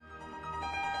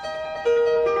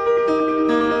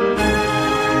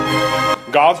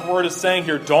God's word is saying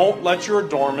here, don't let your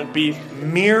adornment be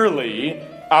merely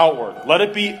outward. Let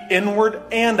it be inward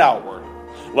and outward.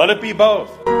 Let it be both.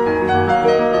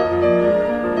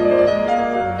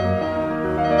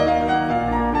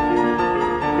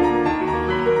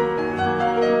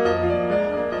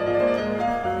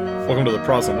 Welcome to the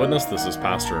Protestant Witness. This is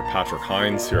Pastor Patrick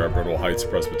Hines here at Bridwell Heights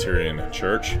Presbyterian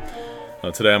Church.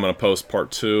 Today I'm going to post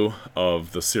part 2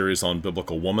 of the series on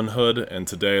biblical womanhood, and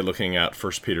today looking at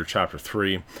 1 Peter chapter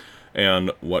 3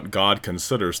 and what God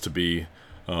considers to be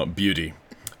beauty.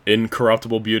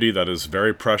 Incorruptible beauty that is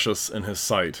very precious in His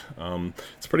sight.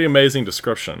 It's a pretty amazing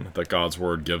description that God's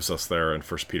Word gives us there in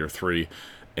 1 Peter 3,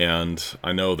 and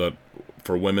I know that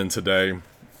for women today,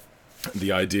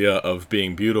 the idea of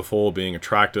being beautiful, being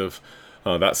attractive,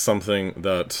 that's something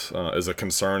that is a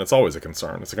concern. It's always a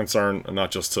concern. It's a concern not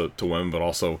just to women, but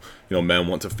also, men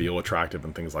want to feel attractive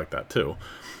and things like that too.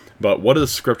 But what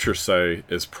does Scripture say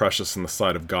is precious in the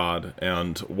sight of God,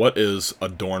 and what is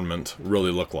adornment really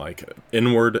look like,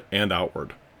 inward and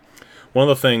outward? One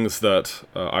of the things that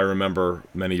I remember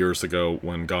many years ago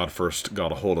when God first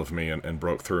got a hold of me and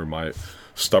broke through my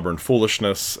stubborn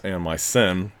foolishness and my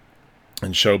sin,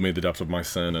 and showed me the depth of my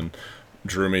sin and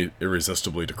drew me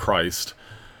irresistibly to Christ.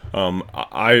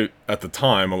 At the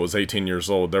time, I was 18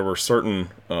 years old. There were certain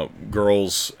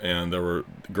girls, and there were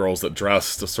girls that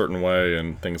dressed a certain way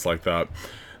and things like that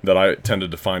I tended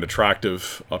to find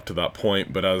attractive up to that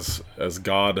point. But as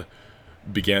God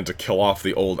began to kill off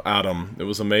the old Adam, it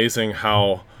was amazing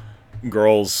how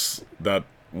girls that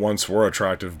once were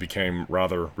attractive became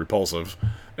rather repulsive,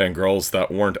 and girls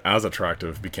that weren't as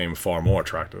attractive became far more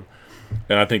attractive.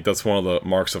 And I think that's one of the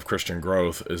marks of Christian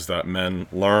growth, is that men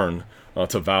learn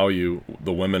to value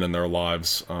the women in their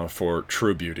lives for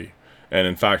true beauty. And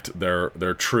in fact,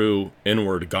 their true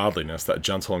inward godliness, that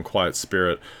gentle and quiet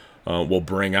spirit, will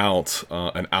bring out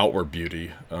an outward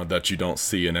beauty that you don't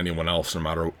see in anyone else,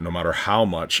 no matter how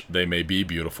much they may be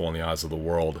beautiful in the eyes of the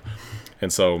world.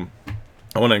 And so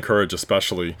I want to encourage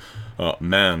especially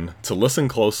men to listen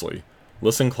closely.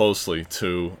 Listen closely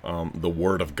to the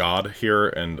Word of God here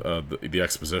and the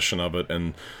exposition of it,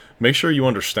 and make sure you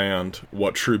understand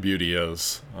what true beauty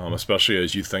is, especially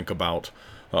as you think about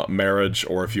marriage,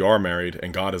 or if you are married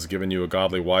and God has given you a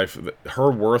godly wife. Her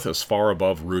worth is far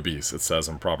above rubies, it says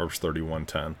in Proverbs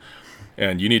 31:10.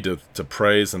 And you need to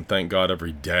praise and thank God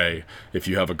every day if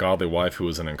you have a godly wife who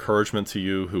is an encouragement to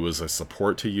you, who is a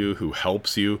support to you, who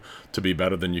helps you to be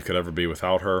better than you could ever be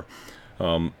without her.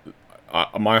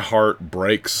 My heart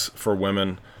breaks for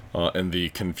women in the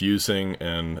confusing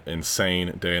and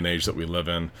insane day and age that we live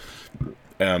in,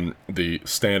 and the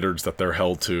standards that they're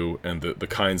held to, and the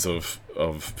kinds of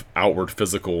outward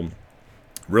physical,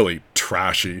 really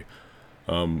trashy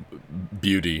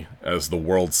beauty as the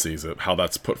world sees it, how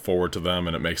that's put forward to them,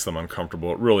 and it makes them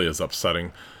uncomfortable. It really is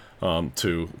upsetting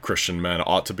to Christian men. It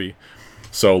ought to be.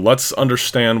 So let's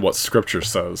understand what Scripture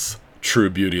says true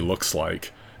beauty looks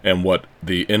like, and what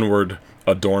the inward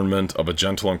adornment of a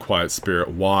gentle and quiet spirit,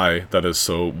 why that is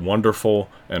so wonderful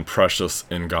and precious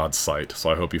in God's sight. So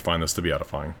I hope you find this to be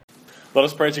edifying. Let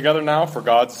us pray together now for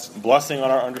God's blessing on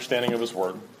our understanding of His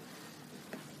Word.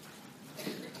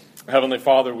 Heavenly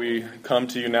Father, we come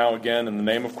to you now again in the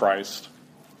name of Christ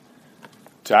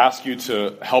to ask you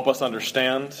to help us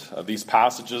understand these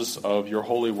passages of your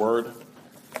holy Word,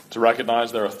 to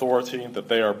recognize their authority, that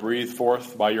they are breathed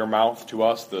forth by your mouth to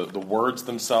us. The words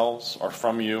themselves are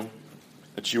from you,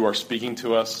 that you are speaking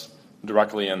to us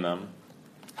directly in them.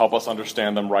 Help us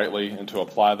understand them rightly and to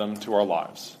apply them to our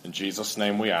lives. In Jesus'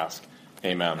 name we ask,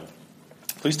 amen.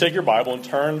 Please take your Bible and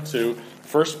turn to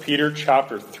 1 Peter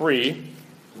chapter 3,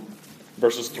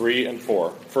 verses 3 and 4.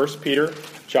 1 Peter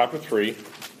chapter 3,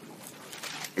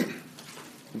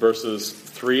 verses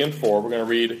 3 and 4. We're going to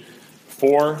read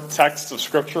 4 texts of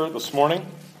Scripture this morning.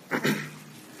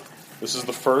 This is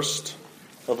the first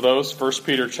of those, 1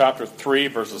 Peter chapter 3,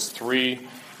 verses 3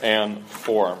 and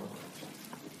 4.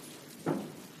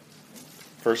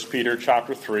 1 Peter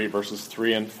chapter 3, verses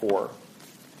 3 and 4.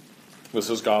 This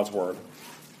is God's Word.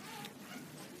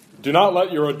 Do not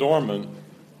let your adornment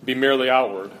be merely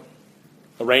outward,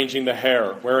 arranging the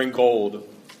hair, wearing gold,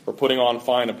 or putting on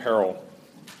fine apparel.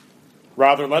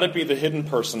 Rather, let it be the hidden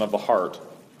person of the heart,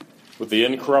 with the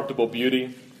incorruptible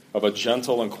beauty of a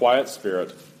gentle and quiet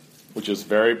spirit, which is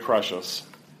very precious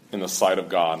in the sight of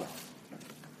God.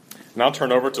 Now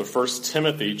turn over to 1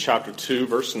 Timothy chapter 2,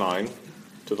 verse 9,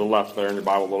 to the left there in your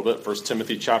Bible a little bit. 1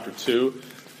 Timothy chapter 2,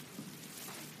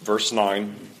 verse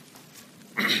 9.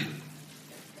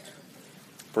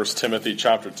 1 Timothy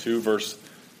chapter 2, verse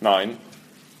 9.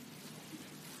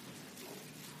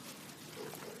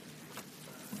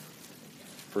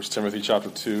 1 Timothy chapter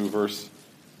 2, verse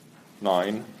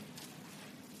 9.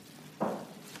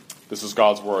 This is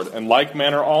God's word. In like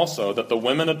manner also, that the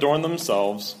women adorn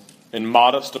themselves in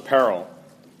modest apparel,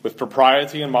 with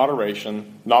propriety and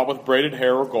moderation, not with braided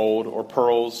hair or gold or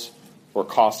pearls or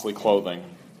costly clothing.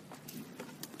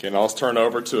 Okay, now let's turn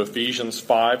over to Ephesians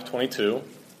 5:22.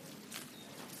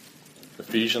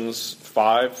 Ephesians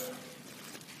 5,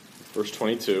 verse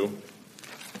 22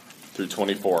 through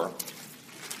 24.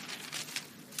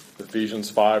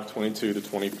 Ephesians 5:22 to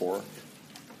 24.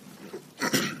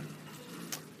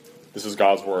 This is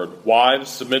God's word. Wives,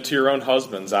 submit to your own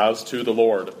husbands as to the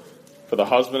Lord. For the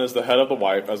husband is the head of the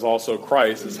wife, as also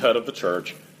Christ is head of the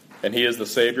church, and he is the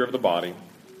Savior of the body.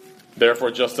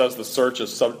 Therefore, just as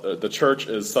the church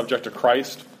is subject to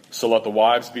Christ, so let the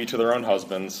wives be to their own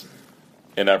husbands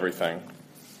in everything.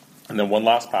 And then one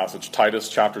last passage, Titus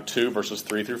chapter 2, verses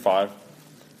 3 through 5.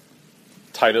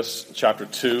 Titus chapter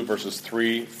 2, verses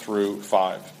 3 through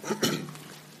 5.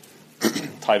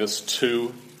 Titus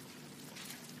 2,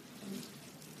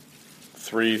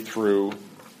 3 through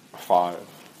 5.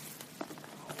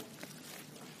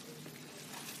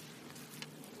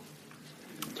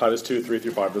 Titus 2, 3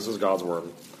 through 5. This is God's word.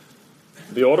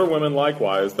 The older women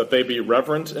likewise, that they be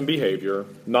reverent in behavior,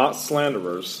 not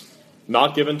slanderers,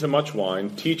 not given to much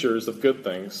wine, teachers of good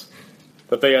things,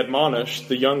 that they admonish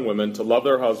the young women to love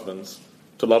their husbands,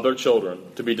 to love their children,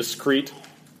 to be discreet,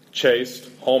 chaste,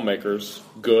 homemakers,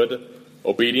 good,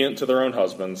 obedient to their own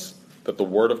husbands, that the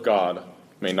word of God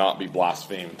may not be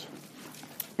blasphemed.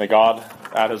 May God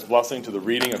add his blessing to the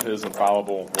reading of his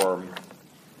infallible word.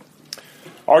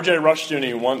 R.J.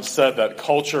 Rushdoony once said that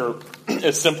culture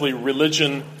is simply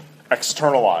religion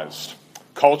externalized.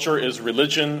 Culture is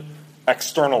religion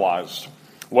externalized.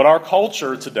 What our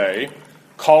culture today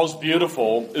calls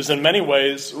beautiful is in many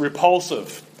ways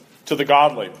repulsive to the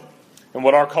godly. And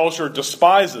what our culture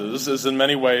despises is in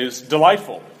many ways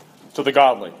delightful to the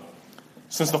godly.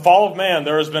 Since the fall of man,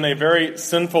 there has been a very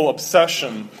sinful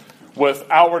obsession with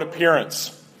outward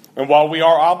appearance. And while we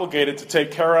are obligated to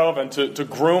take care of and to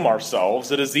groom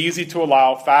ourselves, it is easy to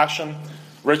allow fashion,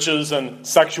 riches, and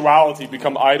sexuality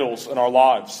become idols in our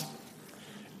lives.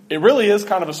 It really is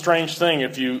kind of a strange thing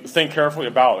if you think carefully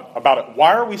about it.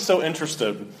 Why are we so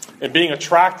interested in being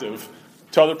attractive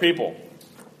to other people?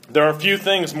 There are few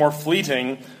things more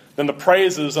fleeting than the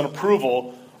praises and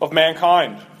approval of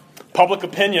mankind. Public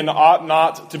opinion ought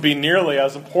not to be nearly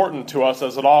as important to us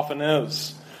as it often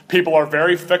is. People are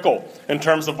very fickle in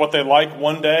terms of what they like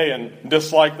one day and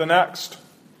dislike the next.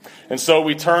 And so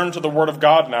we turn to the Word of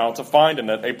God now to find in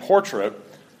it a portrait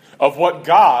of what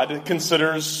God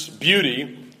considers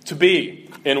beauty to be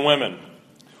in women.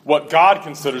 What God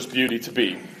considers beauty to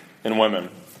be in women.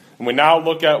 And we now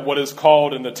look at what is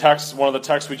called in the text, one of the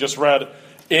texts we just read,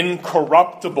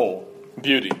 incorruptible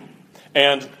beauty.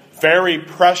 And very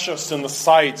precious in the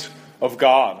sight of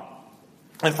God.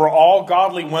 And for all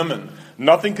godly women,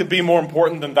 nothing could be more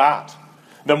important than that.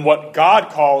 Than what God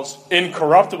calls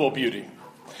incorruptible beauty.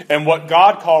 And what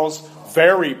God calls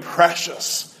very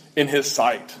precious in his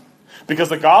sight. Because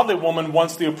the godly woman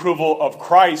wants the approval of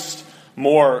Christ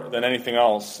more than anything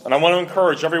else. And I want to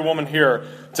encourage every woman here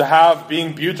to have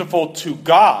being beautiful to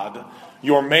God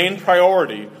your main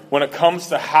priority when it comes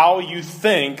to how you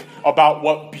think about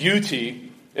what beauty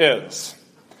is.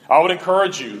 I would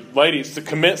encourage you, ladies, to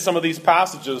commit some of these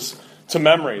passages to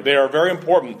memory. They are very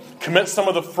important. Commit some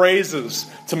of the phrases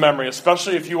to memory,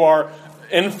 especially if you are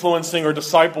influencing or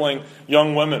discipling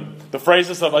young women. The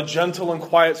phrases of a gentle and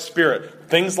quiet spirit.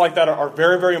 Things like that are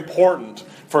very, very important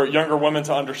for younger women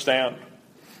to understand.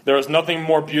 There is nothing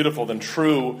more beautiful than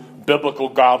true biblical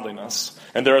godliness.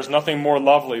 And there is nothing more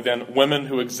lovely than women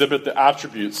who exhibit the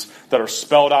attributes that are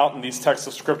spelled out in these texts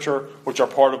of Scripture, which are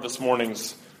part of this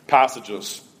morning's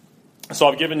passages. So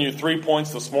I've given you 3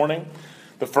 points this morning.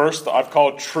 The first I've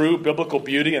called true biblical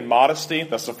beauty and modesty.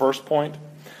 That's the first point.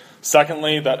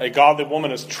 Secondly, that a godly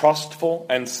woman is trustful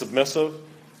and submissive.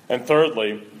 And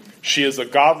thirdly, she is a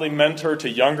godly mentor to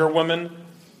younger women.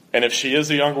 And if she is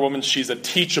a younger woman, she's a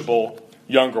teachable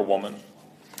younger woman.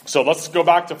 So let's go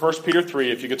back to 1 Peter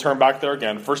 3. If you could turn back there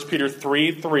again. 1 Peter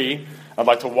 3:3. I'd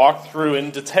like to walk through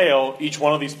in detail each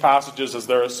one of these passages as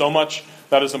there is so much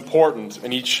that is important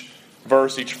in each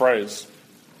verse, each phrase.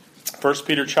 1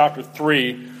 Peter chapter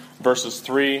 3, verses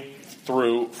 3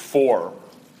 through 4.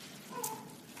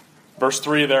 Verse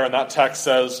 3 there in that text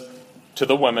says to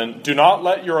the women, "Do not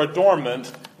let your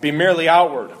adornment be merely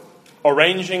outward,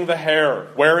 arranging the hair,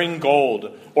 wearing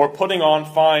gold, or putting on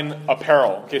fine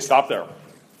apparel." Okay, stop there.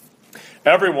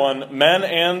 Everyone, men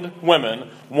and women,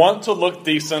 want to look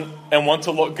decent and want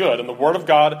to look good. And the Word of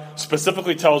God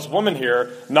specifically tells women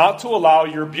here not to allow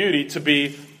your beauty to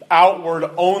be outward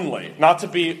only, not to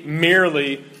be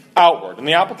merely outward. And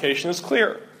the application is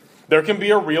clear. There can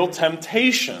be a real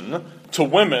temptation to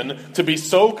women to be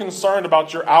so concerned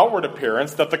about your outward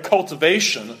appearance that the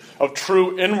cultivation of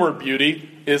true inward beauty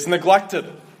is neglected.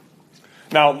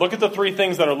 Now, look at the three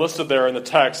things that are listed there in the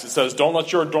text. It says, don't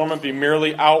let your adornment be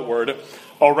merely outward,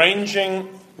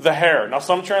 arranging the hair. Now,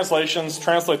 some translations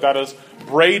translate that as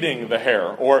braiding the hair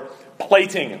or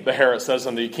plaiting the hair, it says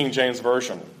in the King James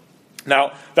Version.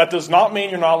 Now, that does not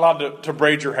mean you're not allowed to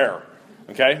braid your hair,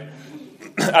 okay?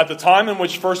 At the time in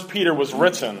which 1 Peter was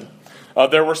written,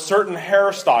 there were certain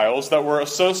hairstyles that were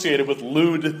associated with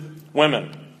lewd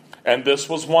women, and this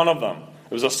was one of them.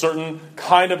 It was a certain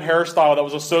kind of hairstyle that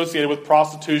was associated with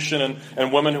prostitution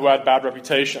and women who had bad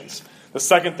reputations. The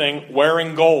second thing,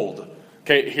 wearing gold.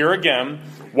 Okay, here again,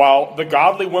 while the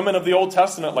godly women of the Old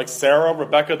Testament, like Sarah,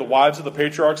 Rebecca, the wives of the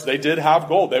patriarchs, they did have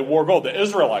gold. They wore gold. The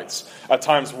Israelites at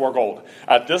times wore gold.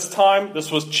 At this time,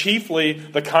 this was chiefly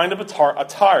the kind of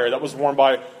attire that was worn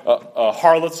by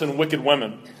harlots and wicked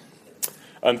women.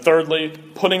 And thirdly,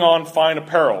 putting on fine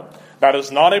apparel. That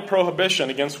is not a prohibition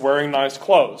against wearing nice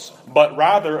clothes, but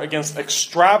rather against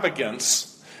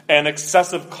extravagance and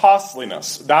excessive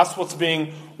costliness. That's what's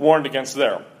being warned against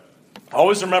there.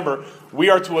 Always remember, we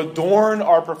are to adorn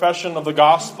our profession of the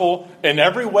gospel in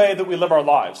every way that we live our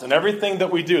lives, in everything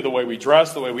that we do, the way we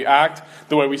dress, the way we act,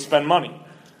 the way we spend money.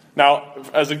 Now,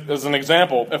 as an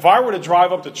example, if I were to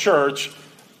drive up to church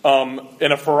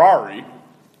in a Ferrari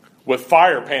with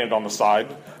fire painted on the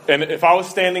side, and if I was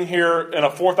standing here in a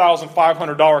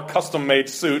 $4,500 custom-made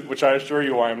suit, which I assure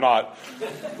you I am not,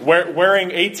 wearing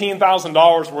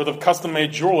 $18,000 worth of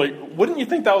custom-made jewelry, wouldn't you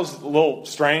think that was a little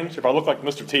strange if I looked like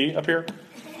Mr. T up here?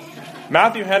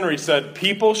 Matthew Henry said,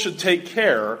 people should take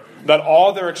care that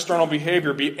all their external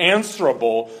behavior be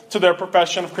answerable to their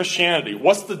profession of Christianity.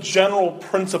 What's the general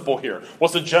principle here?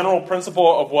 What's the general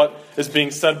principle of what is being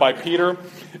said by Peter?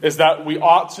 Is that we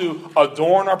ought to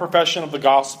adorn our profession of the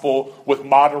gospel with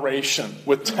moderation,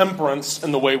 with temperance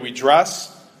in the way we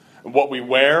dress, what we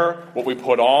wear, what we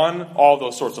put on, all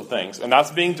those sorts of things. And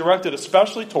that's being directed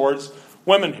especially towards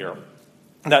women here.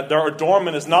 That their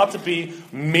adornment is not to be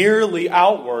merely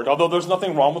outward, although there's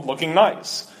nothing wrong with looking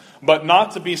nice, but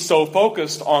not to be so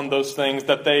focused on those things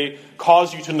that they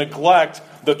cause you to neglect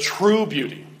the true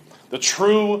beauty, the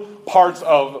true parts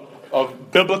of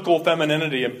biblical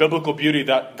femininity and biblical beauty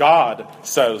that God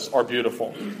says are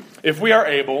beautiful. If we are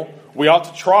able, we ought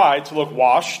to try to look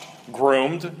washed,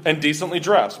 groomed, and decently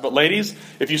dressed. But ladies,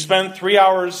 if you spend 3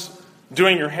 hours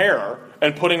doing your hair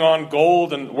and putting on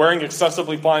gold and wearing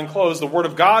excessively fine clothes, the Word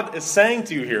of God is saying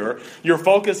to you here, your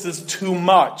focus is too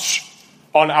much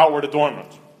on outward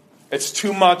adornment. It's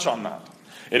too much on that.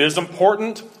 It is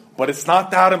important, but it's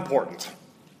not that important.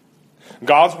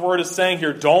 God's Word is saying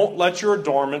here, don't let your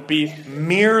adornment be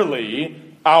merely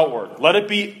outward. Let it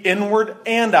be inward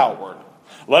and outward.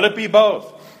 Let it be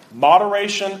both.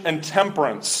 Moderation and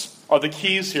temperance are the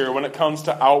keys here when it comes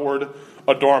to outward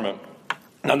adornment.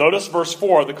 Now notice verse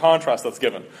 4, the contrast that's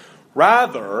given.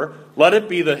 Rather, let it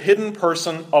be the hidden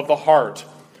person of the heart,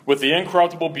 with the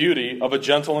incorruptible beauty of a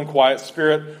gentle and quiet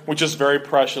spirit, which is very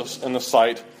precious in the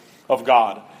sight of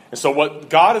God. And so what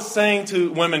God is saying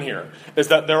to women here is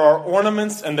that there are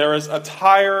ornaments and there is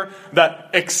attire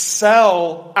that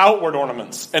excel outward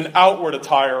ornaments and outward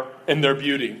attire in their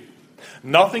beauty.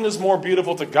 Nothing is more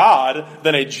beautiful to God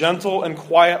than a gentle and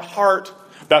quiet heart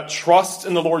that trusts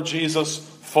in the Lord Jesus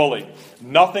fully.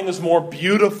 Nothing is more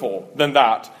beautiful than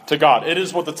that to God. It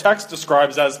is what the text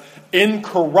describes as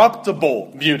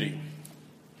incorruptible beauty.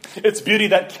 It's beauty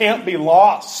that can't be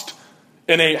lost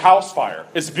in a house fire.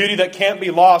 It's beauty that can't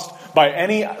be lost by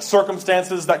any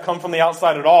circumstances that come from the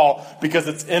outside at all, because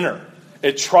it's inner.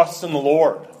 It trusts in the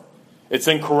Lord. It's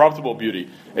incorruptible beauty.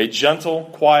 A gentle,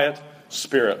 quiet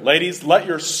spirit. Ladies, let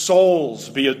your souls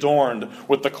be adorned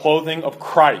with the clothing of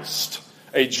Christ.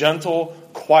 A gentle,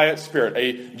 quiet spirit.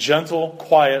 A gentle,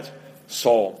 quiet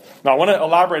soul. Now, I want to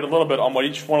elaborate a little bit on what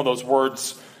each one of those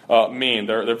words mean.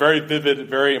 They're very vivid,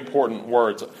 very important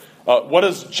words. What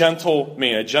does gentle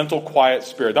mean? A gentle, quiet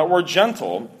spirit. That word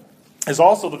gentle is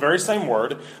also the very same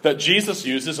word that Jesus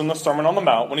uses in the Sermon on the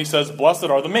Mount when he says, blessed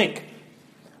are the meek.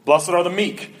 Blessed are the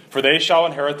meek, for they shall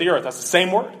inherit the earth. That's the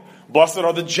same word. Blessed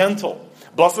are the gentle.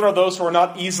 Blessed are those who are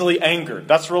not easily angered.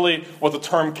 That's really what the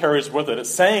term carries with it. It's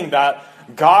saying that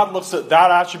God looks at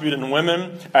that attribute in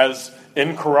women as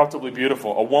incorruptibly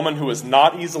beautiful. A woman who is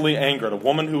not easily angered. A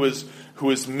woman who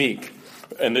is meek.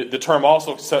 And the term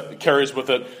also carries with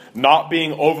it not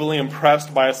being overly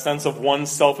impressed by a sense of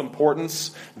one's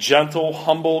self-importance, gentle,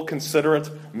 humble, considerate,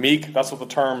 meek. That's what the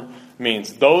term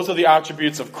means. Those are the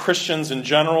attributes of Christians in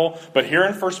general, but here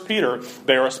in 1 Peter,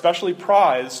 they are especially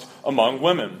prized among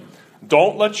women.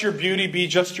 Don't let your beauty be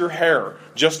just your hair,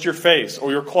 just your face,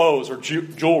 or your clothes, or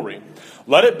jewelry.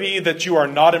 Let it be that you are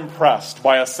not impressed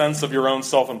by a sense of your own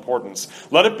self-importance.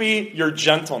 Let it be your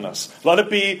gentleness. Let it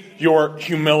be your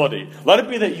humility. Let it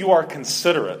be that you are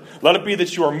considerate. Let it be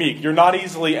that you are meek. You're not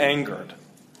easily angered.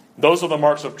 Those are the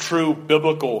marks of true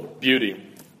biblical beauty.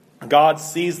 God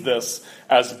sees this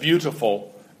as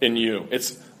beautiful in you.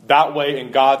 It's that way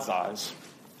in God's eyes.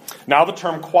 Now the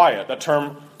term quiet. That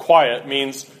term quiet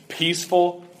means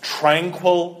peaceful,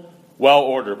 tranquil,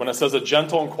 well-ordered. When it says a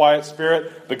gentle and quiet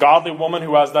spirit, the godly woman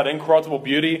who has that incorruptible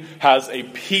beauty has a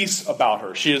peace about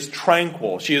her. She is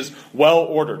tranquil. She is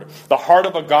well-ordered. The heart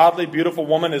of a godly, beautiful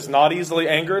woman is not easily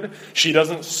angered. She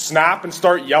doesn't snap and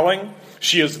start yelling.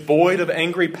 She is void of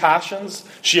angry passions.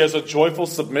 She has a joyful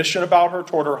submission about her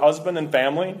toward her husband and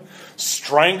family.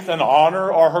 Strength and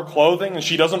honor are her clothing, and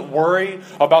she doesn't worry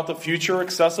about the future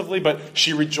excessively, but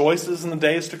she rejoices in the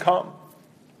days to come.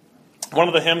 One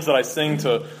of the hymns that I sing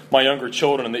to my younger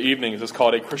children in the evenings is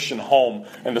called A Christian Home.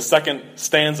 And the second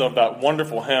stanza of that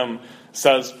wonderful hymn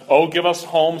says, "Oh, give us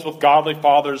homes with godly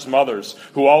fathers, mothers,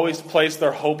 who always place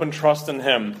their hope and trust in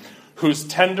Him, whose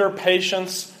tender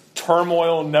patience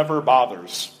turmoil never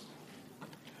bothers."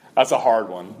 That's a hard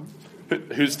one.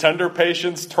 Whose tender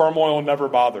patience turmoil never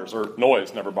bothers, or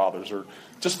noise never bothers, or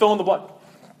just fill in the blank.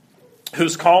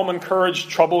 Whose calm and courage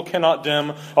trouble cannot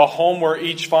dim, a home where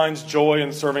each finds joy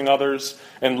in serving others,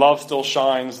 and love still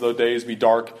shines though days be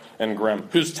dark and grim.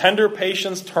 Whose tender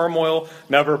patience turmoil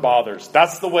never bothers.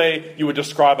 That's the way you would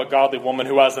describe a godly woman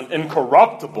who has an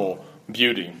incorruptible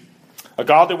beauty. A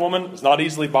godly woman is not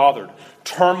easily bothered.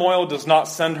 Turmoil does not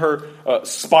send her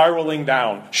spiraling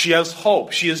down. She has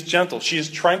hope. She is gentle. She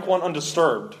is tranquil and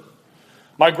undisturbed.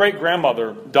 My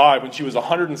great-grandmother died when she was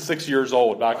 106 years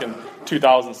old back in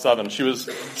 2007. She was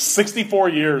 64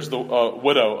 years the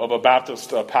widow of a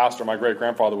Baptist pastor. My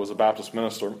great-grandfather was a Baptist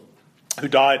minister who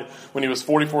died when he was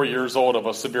 44 years old of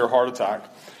a severe heart attack.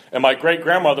 And my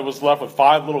great-grandmother was left with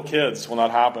 5 little kids when that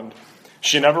happened.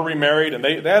 She never remarried, and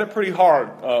they had it pretty hard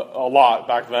a lot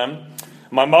back then.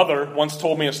 My mother once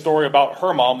told me a story about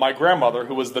her mom, my grandmother,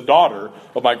 who was the daughter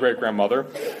of my great-grandmother.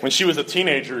 When she was a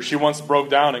teenager, she once broke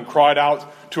down and cried out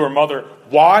to her mother,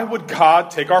 "Why would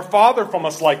God take our father from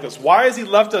us like this? Why has He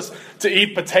left us to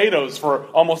eat potatoes for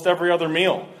almost every other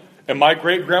meal?" And my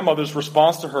great-grandmother's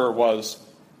response to her was,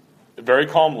 very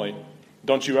calmly,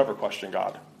 "Don't you ever question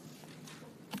God."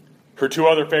 Her 2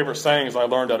 other favorite sayings I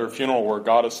learned at her funeral were,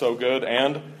 "God is so good,"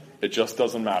 and "It just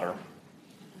doesn't matter."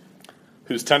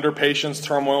 Whose tender patience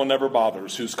turmoil never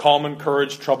bothers, whose calm and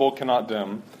courage trouble cannot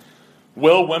dim.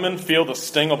 Will women feel the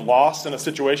sting of loss in a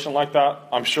situation like that?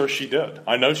 I'm sure she did.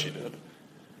 I know she did.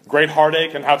 Great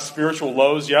heartache and have spiritual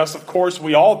lows? Yes, of course,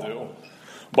 we all do.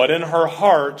 But in her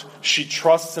heart, she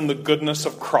trusts in the goodness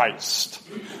of Christ,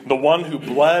 the one who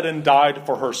bled and died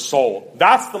for her soul.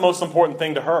 That's the most important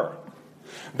thing to her.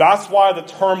 That's why the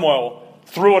turmoil,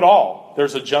 through it all,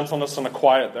 there's a gentleness and a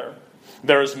quiet there.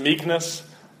 There is meekness,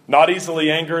 not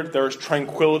easily angered. There is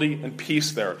tranquility and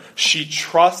peace there. She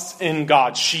trusts in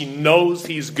God. She knows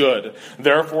He's good.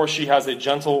 Therefore, she has a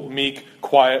gentle, meek,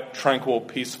 quiet, tranquil,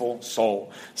 peaceful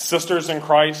soul. Sisters in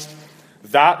Christ,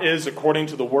 that is, according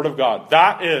to the Word of God,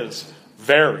 that is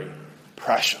very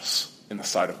precious in the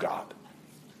sight of God.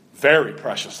 Very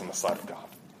precious in the sight of God.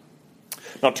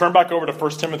 Now turn back over to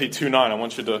 1 Timothy 2:9. I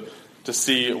want you to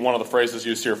see one of the phrases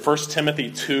used here. 1 Timothy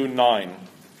 2:9.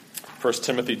 1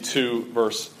 Timothy 2,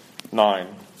 verse 9.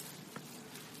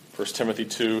 1 Timothy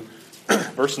 2,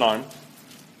 verse 9.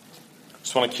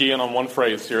 Just want to key in on one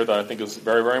phrase here that I think is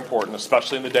very, very important,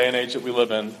 especially in the day and age that we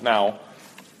live in now.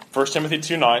 1 Timothy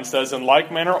 2:9 says, "In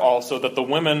like manner also that the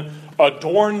women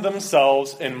adorn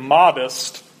themselves in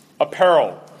modest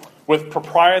apparel, with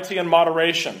propriety and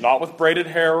moderation, not with braided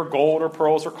hair or gold or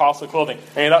pearls or costly clothing."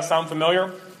 Any of that sound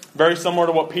familiar? Very similar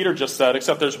to what Peter just said,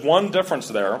 except there's one difference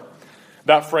there.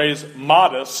 That phrase,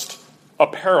 modest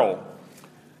apparel.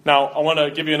 Now, I want to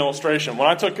give you an illustration. When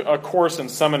I took a course in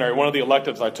seminary, one of the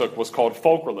electives I took was called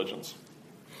folk religions.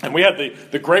 And we had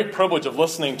the great privilege of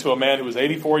listening to a man who was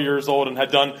 84 years old and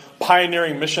had done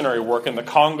pioneering missionary work in the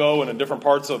Congo and in different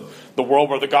parts of the world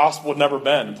where the gospel had never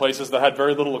been, in places that had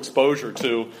very little exposure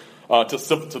to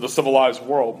the civilized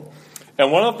world.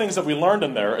 And one of the things that we learned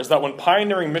in there is that when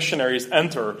pioneering missionaries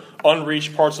enter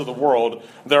unreached parts of the world,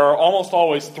 there are almost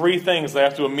always 3 things they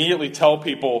have to immediately tell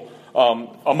people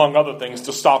among other things,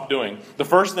 to stop doing. The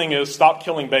first thing is stop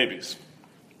killing babies.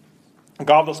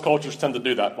 Godless cultures tend to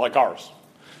do that, like ours.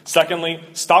 Secondly,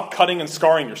 stop cutting and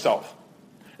scarring yourself.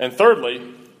 And thirdly,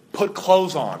 put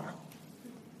clothes on.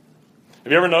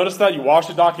 Have you ever noticed that? You watch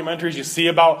the documentaries, you see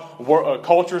about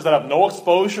cultures that have no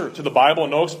exposure to the Bible,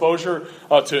 no exposure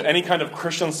to any kind of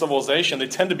Christian civilization. They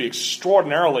tend to be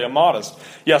extraordinarily immodest.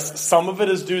 Yes, some of it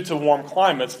is due to warm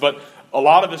climates, but a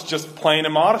lot of it's just plain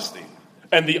immodesty.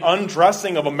 And the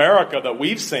undressing of America that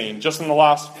we've seen just in the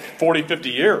last 40, 50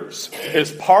 years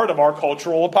is part of our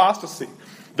cultural apostasy.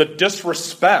 The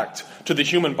disrespect to the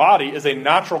human body is a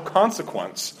natural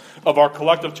consequence of our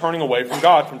collective turning away from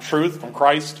God, from truth, from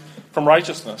Christ, from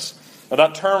righteousness. Now,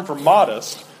 that term for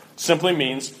modest simply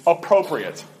means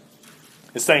appropriate.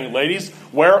 It's saying, ladies,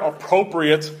 wear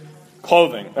appropriate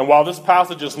clothing. And while this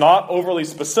passage is not overly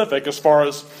specific as far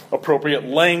as appropriate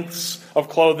lengths of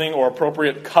clothing or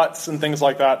appropriate cuts and things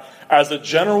like that, as a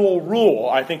general rule,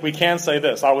 I think we can say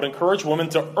this. I would encourage women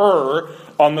to err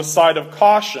on the side of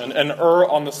caution and err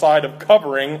on the side of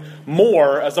covering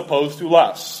more as opposed to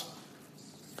less.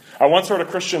 I once heard a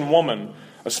Christian woman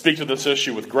speak to this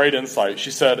issue with great insight.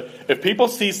 She said, if people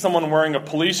see someone wearing a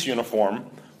police uniform,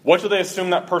 what do they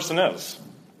assume that person is?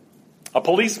 A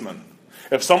policeman.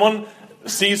 If someone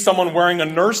sees someone wearing a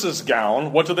nurse's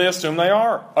gown, what do they assume they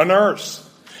are? A nurse.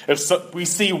 If we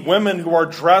see women who are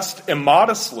dressed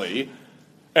immodestly,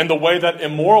 and the way that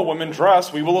immoral women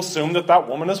dress, we will assume that that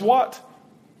woman is what?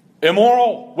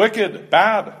 Immoral, wicked,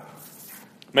 bad.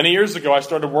 Many years ago, I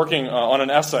started working on an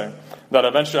essay that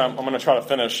eventually I'm going to try to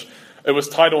finish. It was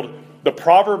titled, The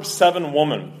Proverbs 7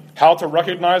 Woman, How to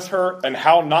Recognize Her and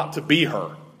How Not to Be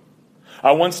Her.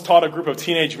 I once taught a group of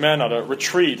teenage men at a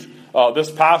retreat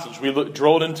this passage. We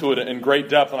drilled into it in great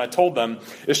depth, and I told them,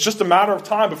 it's just a matter of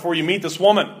time before you meet this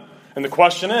woman. And the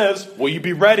question is, will you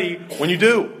be ready when you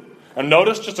do? And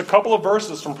notice just a couple of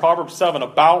verses from Proverbs 7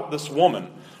 about this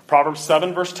woman. Proverbs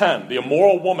 7 verse 10, the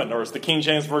immoral woman, or as the King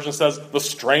James Version says, the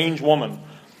strange woman.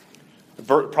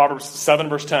 Proverbs 7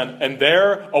 verse 10, and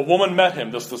there a woman met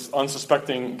him, this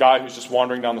unsuspecting guy who's just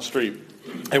wandering down the street.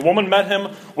 A woman met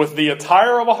him with the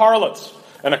attire of a harlot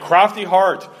and a crafty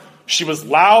heart. She was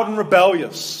loud and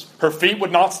rebellious. Her feet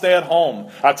would not stay at home.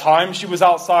 At times she was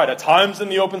outside, at times in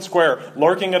the open square,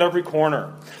 lurking at every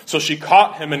corner. So she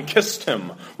caught him and kissed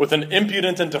him. With an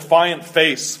impudent and defiant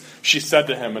face, she said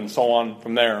to him, and so on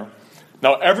from there.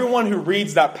 Now everyone who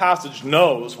reads that passage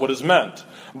knows what is meant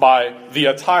by the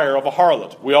attire of a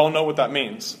harlot. We all know what that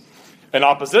means. In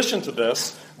opposition to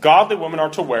this, godly women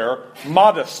are to wear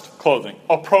modest clothing,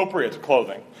 appropriate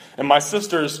clothing. And my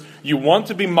sisters, you want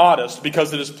to be modest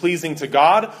because it is pleasing to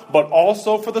God, but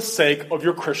also for the sake of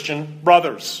your Christian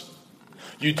brothers.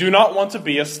 You do not want to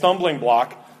be a stumbling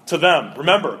block to them.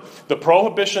 Remember, the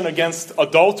prohibition against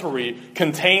adultery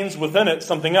contains within it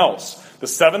something else. The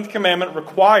seventh commandment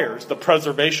requires the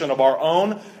preservation of our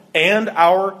own and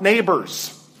our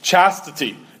neighbors'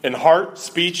 chastity in heart,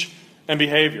 speech, and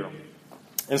behavior.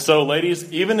 And so,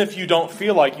 ladies, even if you don't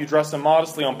feel like you dress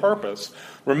immodestly on purpose,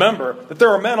 remember that there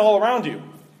are men all around you.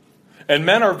 And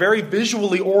men are very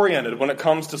visually oriented when it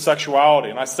comes to sexuality.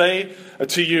 And I say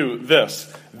to you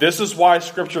this. This is why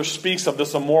Scripture speaks of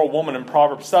this immoral woman in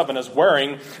Proverbs 7 as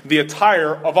wearing the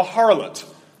attire of a harlot.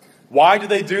 Why do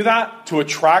they do that? To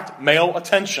attract male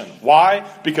attention. Why?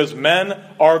 Because men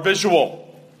are visual.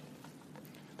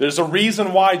 There's a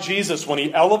reason why Jesus, when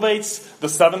he elevates the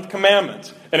seventh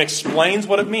commandment and explains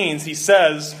what it means, he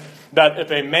says that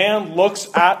if a man looks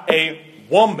at a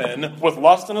woman with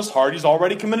lust in his heart, he's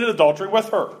already committed adultery with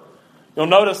her. You'll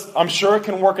notice, I'm sure it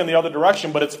can work in the other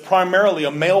direction, but it's primarily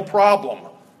a male problem,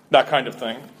 that kind of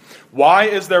thing. Why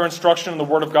is there instruction in the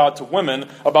Word of God to women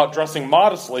about dressing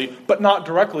modestly, but not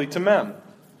directly to men?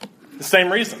 The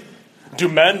same reason. Do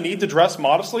men need to dress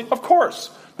modestly? Of course.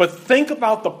 But think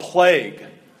about the plague,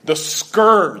 the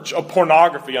scourge of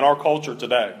pornography in our culture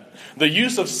today. The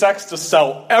use of sex to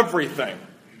sell everything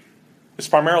is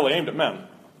primarily aimed at men.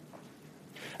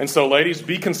 And so, ladies,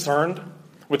 be concerned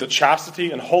with the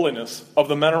chastity and holiness of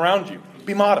the men around you.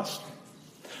 Be modest.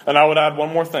 And I would add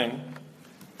one more thing.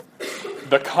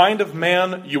 The kind of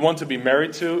man you want to be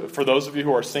married to, for those of you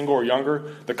who are single or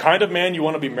younger, the kind of man you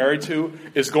want to be married to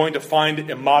is going to find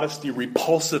immodesty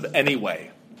repulsive anyway.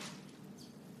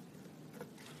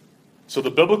 So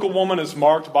the biblical woman is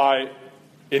marked by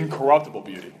incorruptible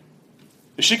beauty.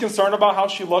 Is she concerned about how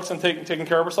she looks and taking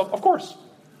care of herself? Of course.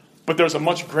 But there's a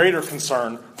much greater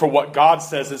concern for what God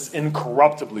says is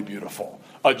incorruptibly beautiful.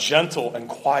 A gentle and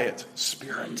quiet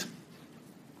spirit.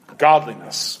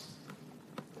 Godliness.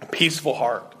 A peaceful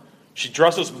heart. She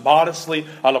dresses modestly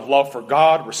out of love for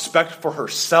God, respect for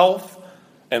herself,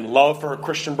 and love for her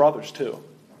Christian brothers too.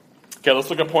 Okay, let's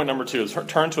look at point number 2.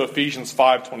 Let's turn to Ephesians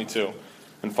 5:22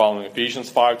 and following.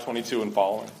 Ephesians 5:22 and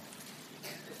following.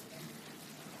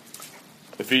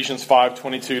 Ephesians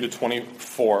 5:22 to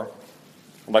 24.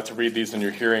 I'd like to read these in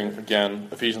your hearing again.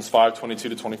 Ephesians 5:22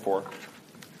 to 24.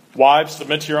 Wives,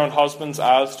 submit to your own husbands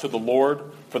as to the Lord,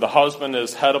 for the husband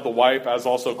is head of the wife, as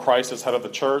also Christ is head of the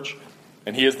church,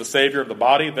 and he is the Savior of the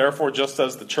body. Therefore, just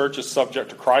as the church is subject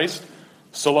to Christ,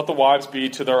 so let the wives be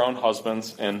to their own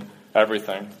husbands in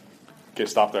everything. Okay,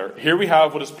 stop there. Here we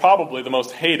have what is probably the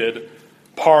most hated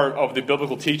part of the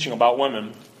biblical teaching about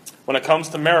women. When it comes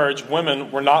to marriage,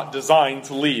 women were not designed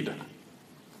to lead.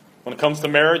 When it comes to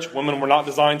marriage, women were not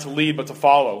designed to lead but to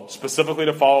follow, specifically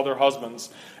to follow their husbands.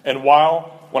 And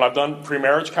when I've done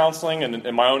pre-marriage counseling and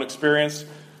in my own experience,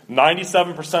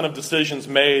 97% of decisions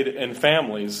made in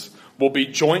families will be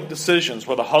joint decisions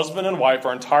where the husband and wife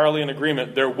are entirely in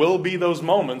agreement. There will be those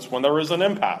moments when there is an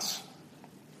impasse.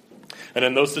 And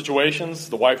in those situations,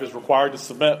 the wife is required to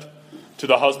submit to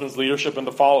the husband's leadership and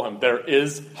to follow him. There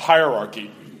is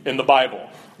hierarchy in the Bible.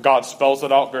 God spells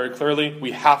it out very clearly.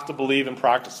 We have to believe and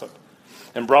practice it.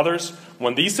 And brothers,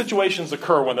 when these situations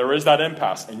occur, when there is that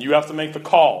impasse, and you have to make the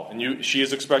call, and she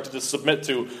is expected to submit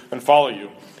to and follow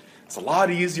you, it's a lot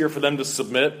easier for them to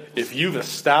submit if you've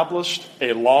established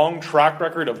a long track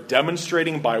record of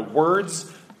demonstrating by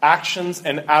words, actions,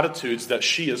 and attitudes that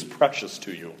she is precious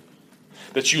to you,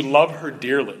 that you love her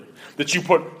dearly, that you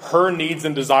put her needs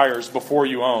and desires before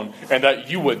your own, and that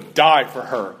you would die for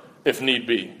her if need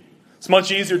be. It's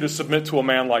much easier to submit to a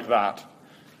man like that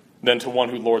than to one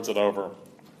who lords it over.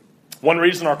 One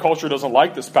reason our culture doesn't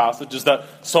like this passage is that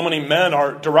so many men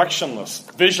are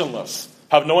directionless, visionless,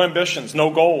 have no ambitions, no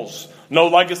goals, no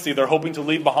legacy they're hoping to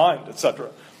leave behind, etc.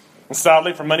 And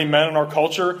sadly, for many men in our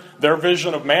culture, their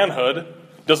vision of manhood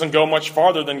doesn't go much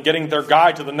farther than getting their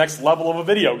guy to the next level of a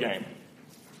video game.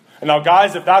 And now,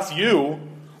 guys, if that's you,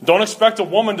 don't expect a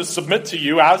woman to submit to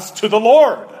you as to the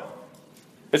Lord,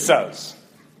 it says.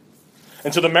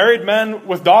 And to the married men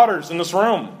with daughters in this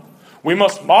room, we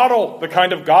must model the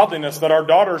kind of godliness that our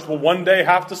daughters will one day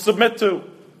have to submit to.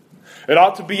 It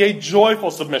ought to be a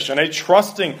joyful submission, a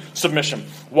trusting submission.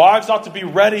 Wives ought to be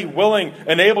ready, willing,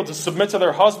 and able to submit to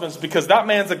their husbands because that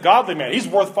man's a godly man. He's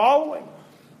worth following.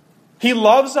 He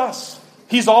loves us.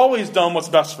 He's always done what's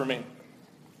best for me.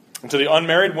 And to the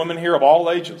unmarried women here of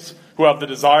all ages who have the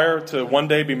desire to one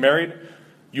day be married,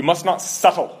 you must not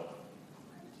settle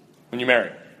when you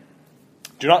marry.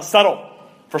 Do not settle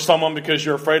for someone because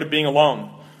you're afraid of being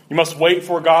alone. You must wait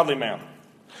for a godly man,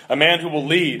 a man who will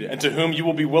lead and to whom you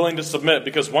will be willing to submit,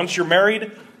 because once you're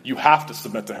married, you have to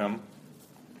submit to him.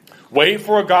 Wait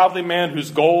for a godly man whose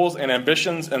goals and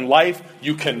ambitions in life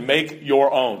you can make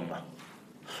your own.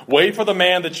 Wait for the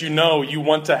man that you know you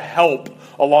want to help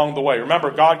along the way. Remember,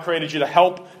 God created you to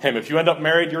help him. If you end up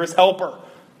married, you're his helper.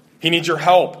 He needs your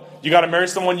help. You got to marry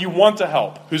someone you want to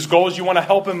help, whose goals you want to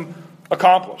help him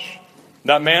accomplish.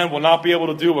 That man will not be able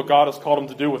to do what God has called him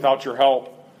to do without your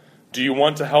help. Do you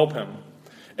want to help him?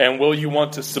 And will you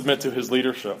want to submit to his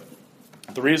leadership?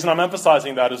 The reason I'm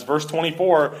emphasizing that is verse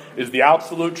 24 is the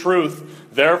absolute truth.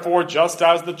 Therefore, just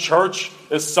as the church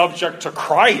is subject to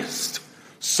Christ,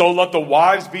 so let the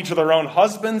wives be to their own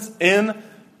husbands in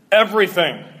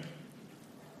everything.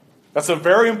 That's a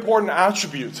very important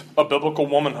attribute of biblical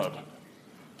womanhood.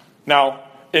 Now,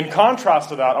 in contrast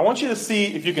to that, I want you to see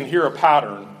if you can hear a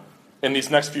pattern in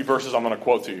these next few verses I'm going to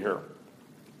quote to you here.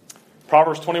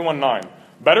 Proverbs 21:9.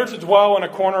 Better to dwell in a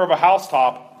corner of a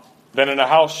housetop than in a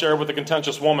house shared with a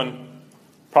contentious woman.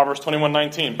 Proverbs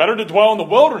 21:19. Better to dwell in the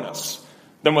wilderness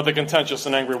than with a contentious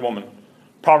and angry woman.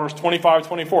 Proverbs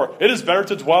 25:24. It is better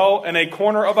to dwell in a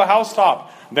corner of a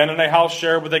housetop than in a house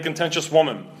shared with a contentious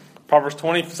woman. Proverbs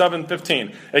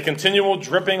 27:15. A continual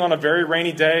dripping on a very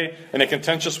rainy day and a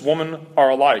contentious woman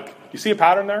are alike. You see a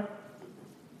pattern there?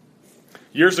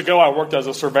 Years ago, I worked as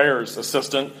a surveyor's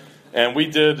assistant, and we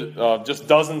did just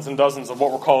dozens and dozens of what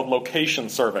were called location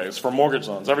surveys for mortgage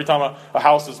loans. Every time a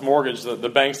house is mortgaged, the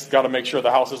bank's got to make sure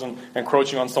the house isn't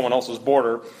encroaching on someone else's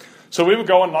border. So we would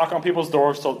go and knock on people's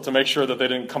doors to make sure that they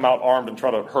didn't come out armed and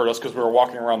try to hurt us because we were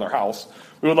walking around their house.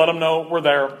 We would let them know we're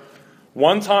there.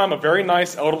 One time, a very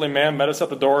nice elderly man met us at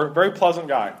the door, very pleasant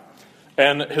guy.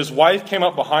 And his wife came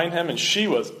up behind him, and she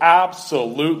was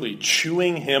absolutely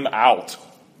chewing him out.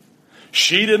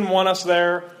 She didn't want us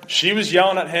there. She was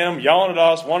yelling at him, yelling at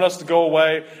us, wanted us to go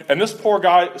away. And this poor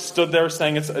guy stood there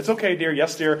saying, it's okay, dear.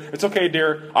 Yes, dear. It's okay,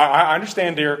 dear. I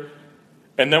understand, dear.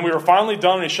 And then we were finally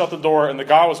done, and he shut the door, and the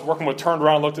guy I was working with turned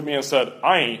around, looked at me, and said,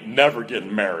 I ain't never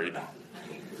getting married.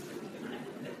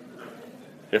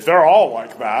 If they're all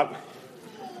like that,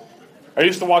 I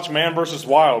used to watch Man vs.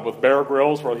 Wild with Bear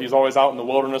Grylls, where he's always out in the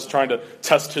wilderness trying to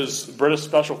test his British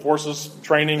Special Forces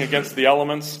training against the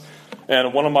elements.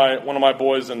 And one of my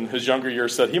boys in his younger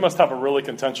years said he must have a really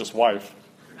contentious wife.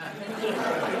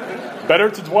 Better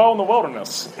to dwell in the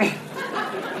wilderness.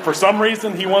 For some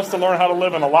reason, he wants to learn how to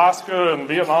live in Alaska and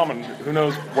Vietnam and who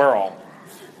knows where all.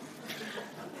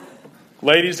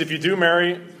 Ladies, if you do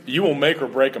marry, you will make or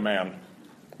break a man.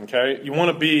 Okay? You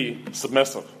want to be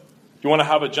submissive. You want to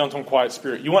have a gentle and quiet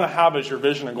spirit. You want to have as your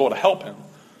vision and goal to help him.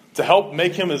 To help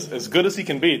make him as good as he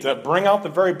can be. To bring out the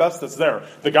very best that's there.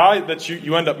 The guy that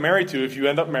you end up married to, if you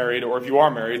end up married or if you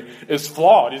are married, is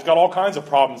flawed. He's got all kinds of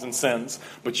problems and sins.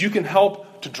 But you can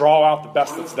help to draw out the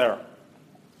best that's there.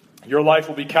 Your life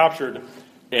will be captured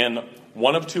in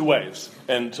one of two ways.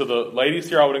 And to the ladies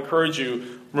here, I would encourage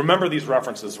you, remember these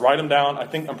references. Write them down.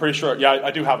 I'm pretty sure, I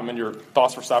do have them in your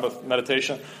Thoughts for Sabbath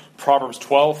meditation. Proverbs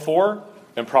 12:4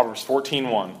 and Proverbs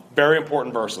 14:1. Very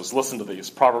important verses. Listen to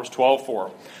these. Proverbs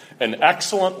 12:4. An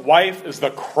excellent wife is the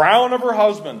crown of her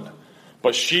husband,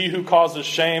 but she who causes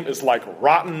shame is like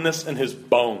rottenness in his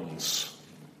bones.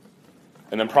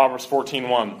 And then Proverbs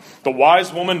 14:1. The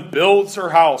wise woman builds her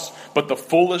house, but the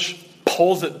foolish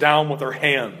pulls it down with her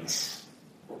hands.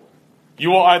 You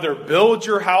will either build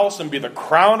your house and be the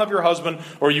crown of your husband,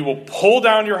 or you will pull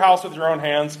down your house with your own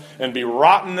hands and be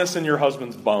rottenness in your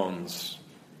husband's bones.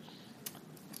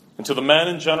 And to the men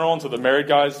in general, and to the married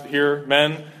guys here,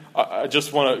 men, I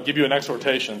just want to give you an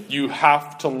exhortation. You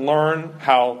have to learn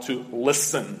how to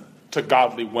listen to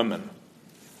godly women.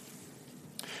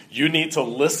 You need to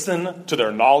listen to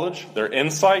their knowledge, their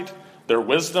insight, their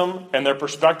wisdom, and their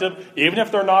perspective, even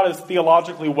if they're not as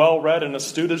theologically well-read and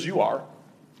astute as you are.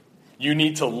 You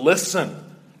need to listen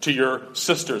to your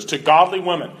sisters, to godly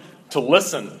women, to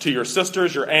listen to your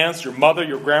sisters, your aunts, your mother,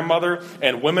 your grandmother,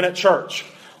 and women at church.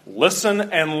 Listen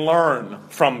and learn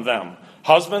from them.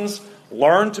 Husbands,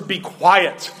 learn to be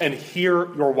quiet and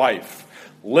hear your wife.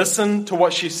 Listen to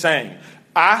what she's saying.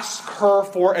 Ask her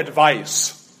for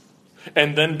advice.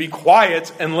 And then be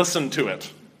quiet and listen to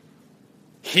it.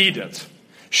 Heed it.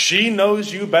 She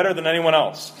knows you better than anyone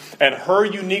else. And her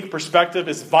unique perspective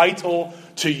is vital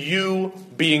to you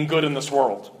being good in this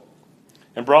world.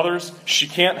 And brothers, she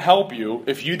can't help you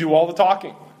if you do all the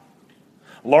talking.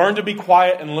 Learn to be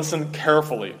quiet and listen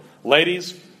carefully.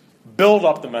 Ladies, build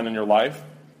up the men in your life.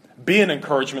 Be an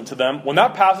encouragement to them. When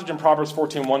that passage in Proverbs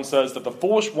 14:1 says that the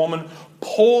foolish woman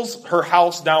pulls her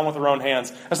house down with her own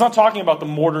hands, it's not talking about the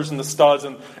mortars and the studs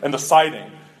and the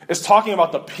siding. It's talking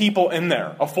about the people in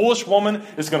there. A foolish woman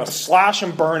is going to slash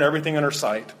and burn everything in her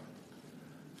sight.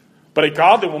 But a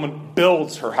godly woman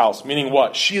builds her house, meaning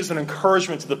what? She is an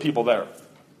encouragement to the people there.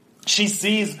 She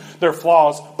sees their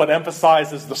flaws, but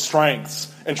emphasizes the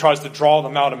strengths and tries to draw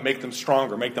them out and make them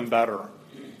stronger, make them better.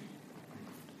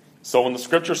 So when the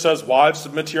scripture says, wives,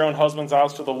 submit to your own husbands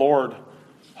as to the Lord,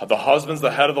 the husband's the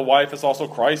head of the wife, as also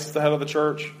Christ is the head of the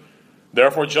church.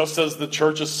 Therefore, just as the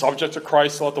church is subject to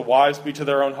Christ, so let the wives be to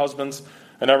their own husbands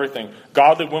and everything.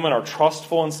 Godly women are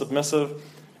trustful and submissive,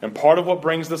 and part of what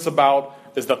brings this about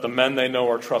is that the men they know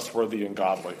are trustworthy and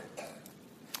godly.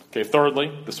 Okay,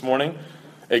 thirdly, this morning,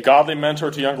 a godly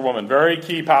mentor to younger women. Very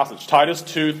key passage, Titus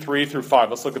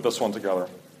 2:3-5. Let's look at this one together.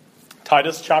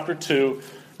 Titus chapter 2,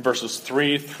 verses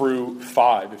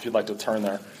 3-5, if you'd like to turn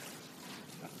there.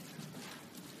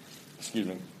 Excuse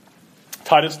me.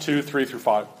 Titus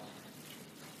 2:3-5.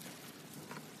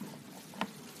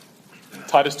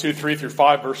 Titus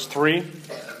 2:3-5, verse 3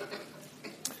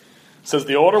 says,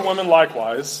 the older women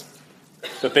likewise,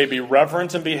 that they be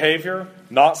reverent in behavior,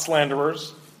 not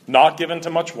slanderers, not given to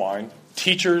much wine,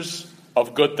 teachers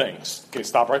of good things. Okay,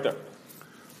 stop right there.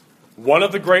 One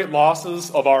of the great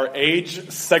losses of our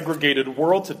age-segregated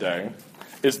world today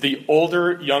is the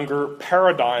older-younger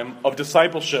paradigm of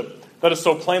discipleship that is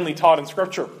so plainly taught in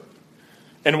Scripture.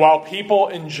 And while people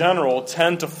in general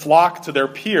tend to flock to their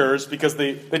peers because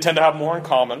they tend to have more in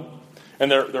common,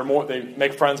 and they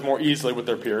make friends more easily with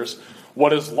their peers,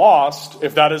 what is lost,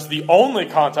 if that is the only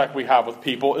contact we have with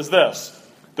people, is this: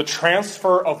 the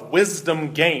transfer of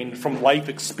wisdom gained from life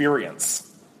experience.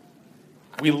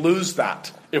 We lose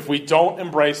that if we don't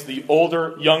embrace the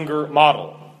older-younger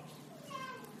model.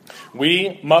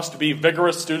 We must be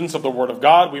vigorous students of the Word of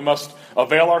God. We must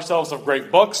avail ourselves of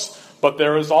great books, but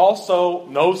there is also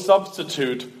no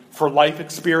substitute for life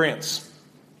experience.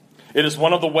 It is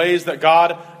one of the ways that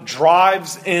God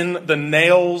drives in the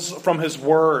nails from His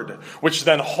Word, which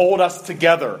then hold us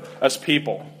together as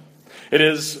people. It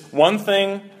is one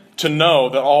thing to know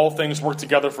that all things work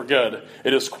together for good.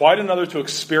 It is quite another to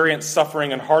experience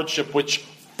suffering and hardship, which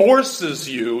forces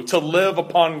you to live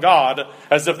upon God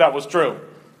as if that was true.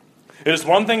 It is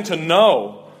one thing to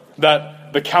know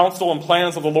that the counsel and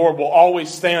plans of the Lord will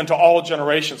always stand to all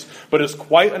generations, but it's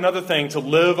quite another thing to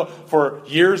live for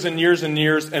years and years and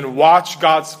years and watch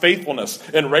God's faithfulness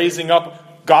in raising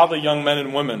up godly young men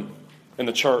and women in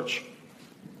the church.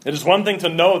 It is one thing to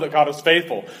know that God is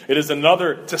faithful. It is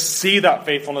another to see that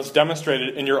faithfulness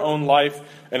demonstrated in your own life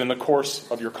and in the course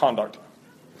of your conduct.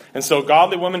 And so,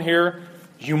 godly women here,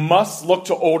 you must look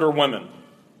to older women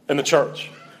in the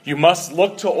church. You must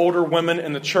look to older women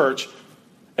in the church.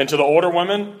 And to the older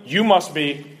women, you must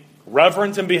be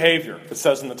reverent in behavior. It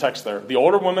says in the text there. The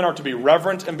older women are to be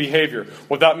reverent in behavior.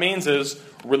 What that means is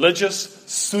religious,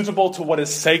 suitable to what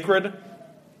is sacred.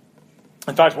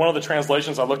 In fact, one of the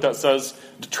translations I looked at says,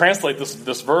 to translate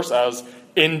this verse as,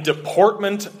 in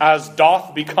deportment as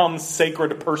doth become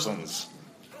sacred persons.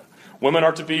 Women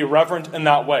are to be reverent in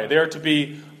that way. They are to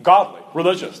be godly,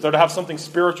 religious. They're to have something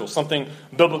spiritual, something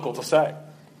biblical to say.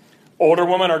 Older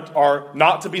women are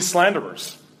not to be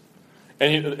slanderers.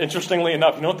 And interestingly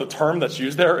enough, you know what the term that's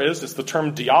used there is? It's the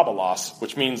term diabolos,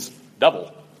 which means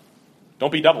devil.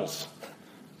 Don't be devils.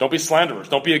 Don't be slanderers.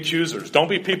 Don't be accusers. Don't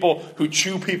be people who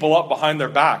chew people up behind their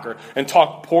back and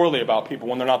talk poorly about people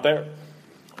when they're not there.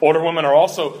 Older women are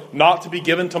also not to be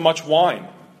given to much wine.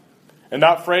 And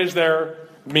that phrase there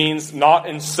means not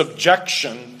in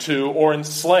subjection to or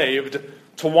enslaved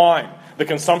to wine. The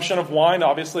consumption of wine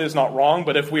obviously is not wrong,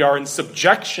 but if we are in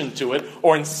subjection to it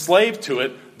or enslaved to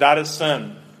it, that is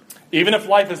sin. Even if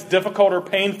life is difficult or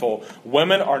painful,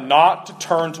 women are not to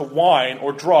turn to wine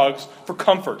or drugs for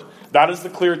comfort. That is the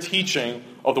clear teaching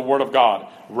of the Word of God.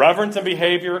 Reverent in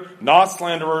behavior, not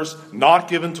slanderers, not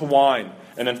given to wine.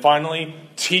 And then finally,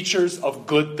 teachers of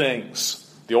good things.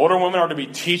 The older women are to be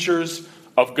teachers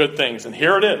of good things. And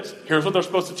here it is. Here's what they're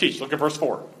supposed to teach. Look at verse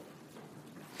 4.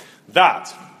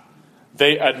 That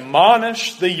they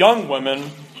admonish the young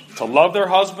women to love their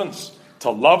husbands,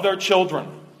 to love their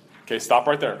children. Okay, stop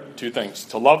right there. Two things.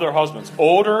 To love their husbands.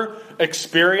 Older,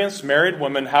 experienced married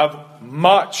women have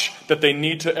much that they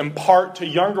need to impart to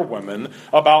younger women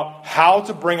about how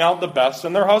to bring out the best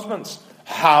in their husbands,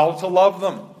 how to love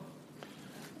them.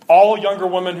 All younger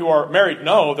women who are married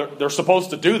know they're supposed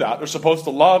to do that. They're supposed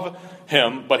to love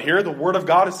him. But here the Word of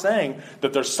God is saying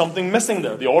that there's something missing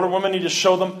there. The older women need to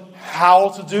show them how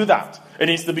to do that. It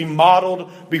needs to be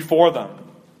modeled before them.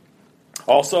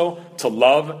 Also, to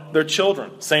love their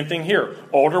children. Same thing here.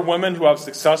 Older women who have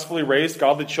successfully raised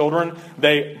godly children,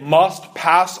 they must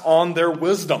pass on their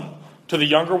wisdom to the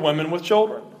younger women with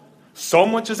children. So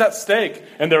much is at stake,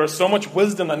 and there is so much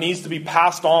wisdom that needs to be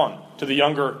passed on to the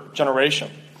younger generation.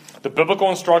 The biblical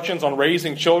instructions on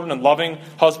raising children and loving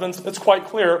husbands, it's quite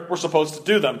clear we're supposed to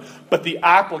do them. But the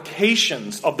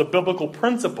applications of the biblical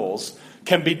principles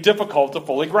can be difficult to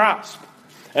fully grasp.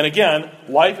 And again,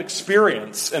 life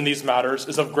experience in these matters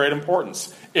is of great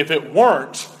importance. If it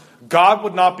weren't, God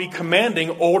would not be commanding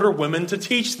older women to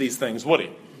teach these things, would he?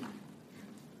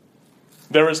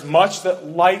 There is much that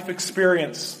life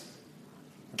experience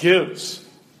gives.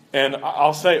 And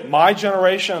I'll say, my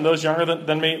generation and those younger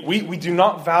than me, we do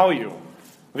not value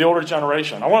the older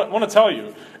generation. I want to tell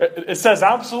you, it says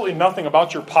absolutely nothing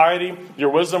about your piety, your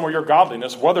wisdom, or your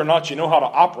godliness, whether or not you know how to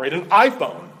operate an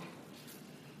iPhone.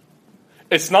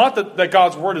 It's not that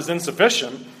God's word is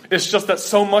insufficient. It's just that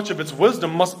so much of its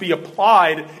wisdom must be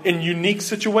applied in unique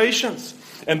situations.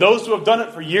 And those who have done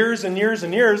it for years and years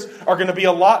and years are going to be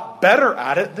a lot better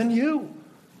at it than you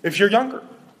if you're younger.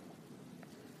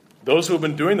 Those who have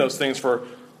been doing those things for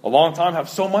a long time have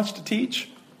so much to teach.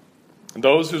 And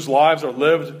those whose lives are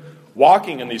lived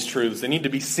walking in these truths, they need to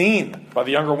be seen by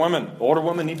the younger women. The older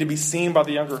women need to be seen by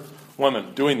the younger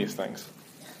women doing these things.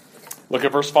 Look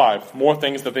at verse 5. More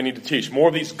things that they need to teach. More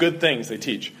of these good things they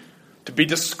teach. To be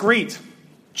discreet,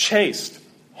 chaste,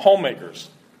 homemakers,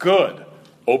 good,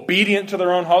 obedient to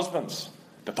their own husbands,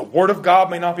 that the word of God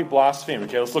may not be blasphemed.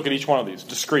 Okay, let's look at each one of these.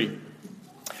 Discreet.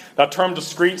 That term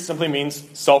discreet simply means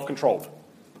self-controlled.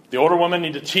 The older women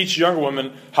need to teach younger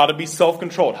women how to be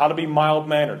self-controlled, how to be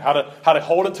mild-mannered, how to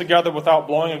hold it together without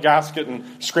blowing a gasket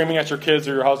and screaming at your kids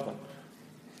or your husband.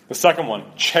 The second one,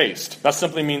 chaste. That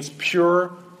simply means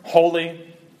pure, holy,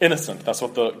 innocent. That's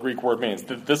what the Greek word means.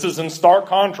 This is in stark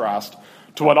contrast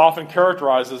to what often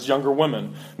characterizes younger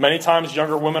women. Many times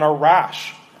younger women are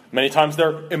rash. Many times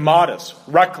they're immodest,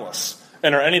 reckless,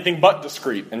 and are anything but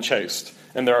discreet and chaste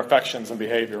in their affections and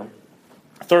behavior.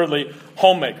 Thirdly,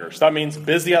 homemakers. That means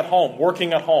busy at home,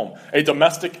 working at home, a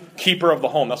domestic keeper of the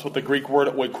home. That's what the Greek word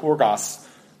oikurgos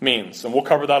means. And we'll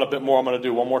cover that a bit more. I'm going to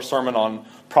do one more sermon on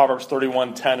Proverbs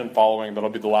 31:10 and following. That'll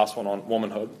be the last one on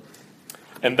womanhood.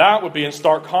 And that would be in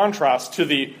stark contrast to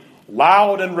the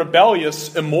loud and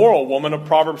rebellious, immoral woman of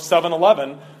Proverbs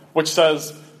 7:11, which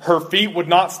says her feet would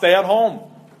not stay at home.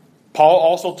 Paul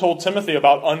also told Timothy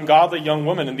about ungodly young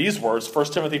women in these words,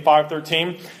 1 Timothy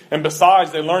 5:13. And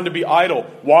besides, they learn to be idle,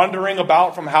 wandering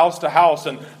about from house to house,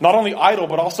 and not only idle,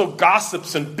 but also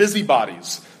gossips and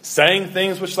busybodies, saying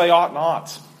things which they ought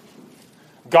not.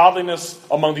 Godliness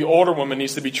among the older women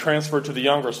needs to be transferred to the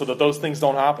younger so that those things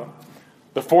don't happen.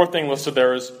 The fourth thing listed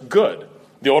there is good.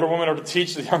 The older women are to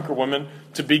teach the younger women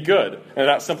to be good, and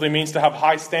that simply means to have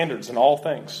high standards in all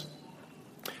things.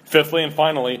 Fifthly and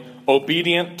finally,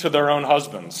 obedient to their own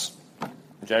husbands.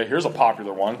 Okay, here's a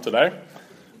popular one today.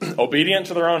 Obedient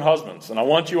to their own husbands. And I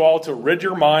want you all to rid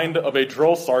your mind of a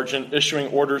drill sergeant issuing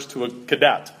orders to a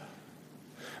cadet.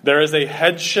 There is a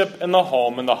headship in the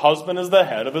home, and the husband is the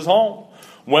head of his home.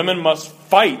 Women must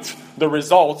fight the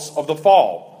results of the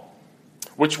fall,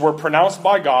 which were pronounced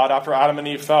by God after Adam and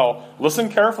Eve fell. Listen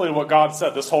carefully to what God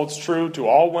said. This holds true to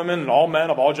all women and all men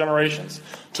of all generations.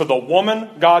 To the woman,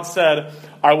 God said,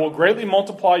 I will greatly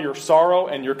multiply your sorrow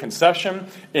and your conception.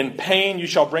 In pain you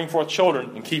shall bring forth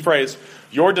children. And key phrase,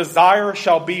 your desire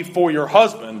shall be for your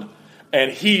husband,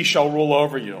 and he shall rule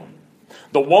over you.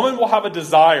 The woman will have a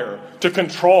desire to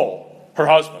control her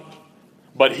husband,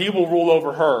 but he will rule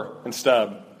over her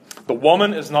instead. The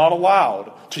woman is not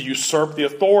allowed to usurp the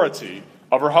authority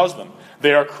of her husband.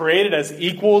 They are created as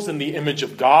equals in the image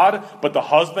of God, but the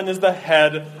husband is the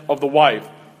head of the wife.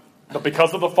 But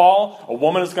because of the fall, a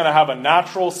woman is going to have a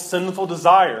natural sinful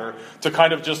desire to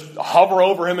kind of just hover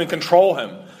over him and control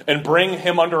him and bring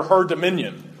him under her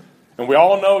dominion. And we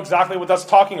all know exactly what that's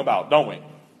talking about, don't we?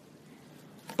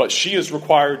 But she is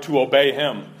required to obey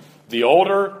him. The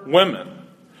older women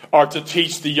are to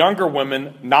teach the younger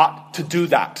women not to do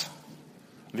that.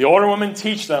 The older women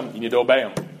teach them, you need to obey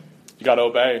him. You got to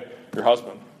obey your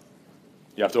husband.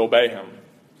 You have to obey him.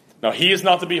 Now, he is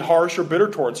not to be harsh or bitter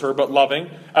towards her, but loving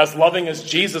as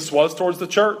Jesus was towards the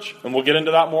church. And we'll get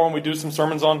into that more when we do some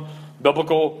sermons on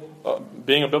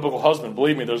being a biblical husband.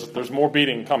 Believe me, there's more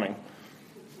beating coming.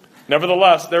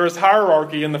 Nevertheless, there is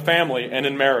hierarchy in the family and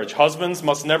in marriage. Husbands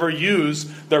must never use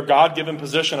their God-given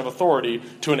position of authority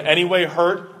to in any way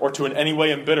hurt or to in any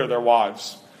way embitter their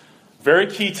wives. Very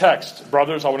key text,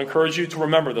 brothers. I would encourage you to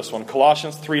remember this one.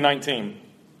 Colossians 3:19.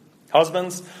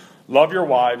 Husbands, love your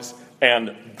wives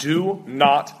and do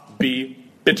not be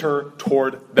bitter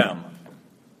toward them.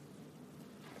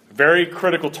 Very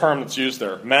critical term that's used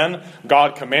there. Men,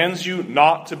 God commands you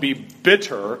not to be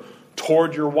bitter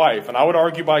toward your wife. And I would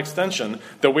argue by extension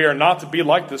that we are not to be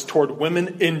like this toward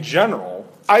women in general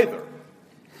either.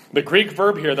 The Greek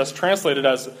verb here that's translated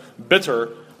as bitter,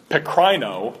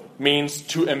 pekrino, means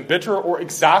to embitter or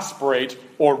exasperate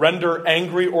or render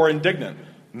angry or indignant.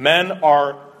 Men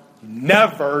are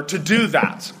never to do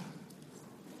that.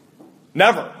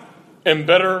 Never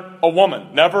embitter a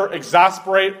woman. Never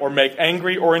exasperate or make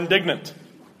angry or indignant.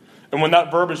 And when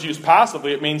that verb is used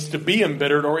passively, it means to be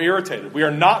embittered or irritated. We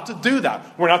are not to do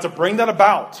that. We're not to bring that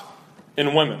about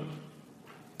in women.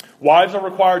 Wives are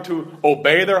required to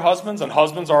obey their husbands, and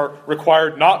husbands are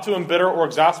required not to embitter or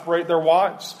exasperate their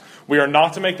wives. We are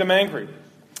not to make them angry.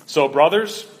 So,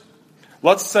 brothers,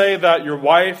 let's say that your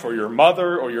wife or your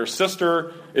mother or your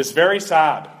sister is very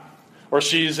sad, or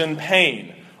she's in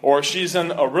pain, or she's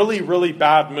in a really, really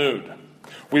bad mood.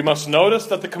 We must notice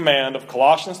that the command of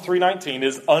Colossians 3:19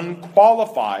 is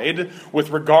unqualified with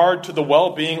regard to the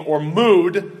well-being or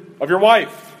mood of your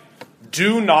wife.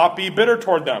 Do not be bitter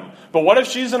toward them. But what if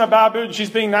she's in a bad mood and she's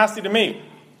being nasty to me?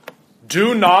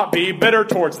 Do not be bitter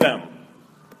towards them.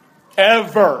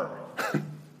 Ever.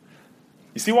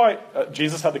 You see why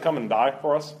Jesus had to come and die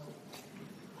for us?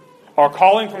 Our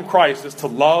calling from Christ is to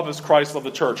love as Christ loved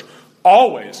the church.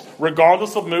 Always,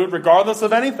 regardless of mood, regardless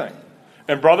of anything.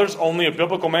 And brothers, only a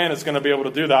biblical man is going to be able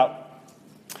to do that.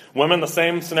 Women, the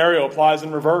same scenario applies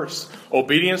in reverse.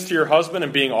 Obedience to your husband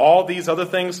and being all these other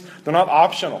things, they're not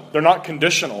optional. They're not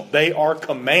conditional. They are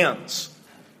commands.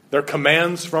 They're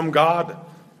commands from God.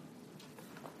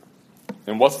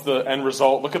 And what's the end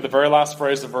result? Look at the very last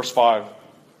phrase of verse 5.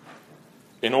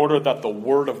 In order that the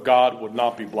word of God would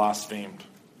not be blasphemed.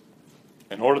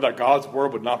 In order that God's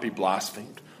word would not be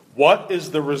blasphemed. What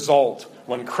is the result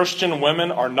when Christian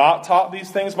women are not taught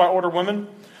these things by older women?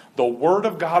 The word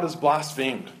of God is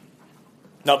blasphemed.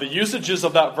 Now, the usages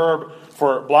of that verb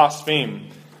for blaspheme,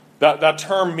 that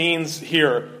term means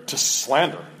here to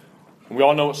slander. And we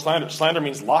all know what slander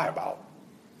means lie about.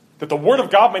 That the word of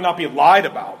God may not be lied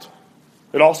about.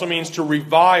 It also means to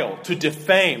revile, to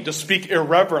defame, to speak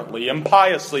irreverently,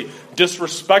 impiously,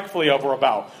 disrespectfully of or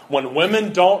about. When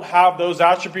women don't have those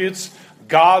attributes,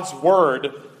 God's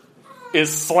word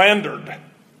is slandered.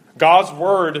 God's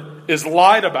word is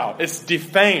lied about. It's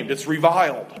defamed. It's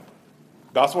reviled.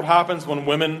 That's what happens when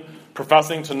women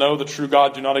professing to know the true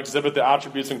God do not exhibit the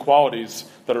attributes and qualities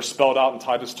that are spelled out in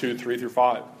Titus 2, 3 through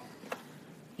 5.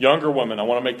 Younger women, I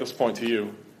want to make this point to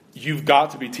you. You've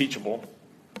got to be teachable.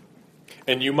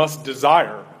 And you must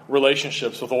desire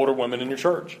relationships with older women in your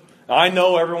church. Now, I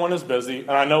know everyone is busy,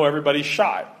 and I know everybody's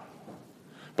shy.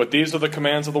 But these are the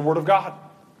commands of the Word of God.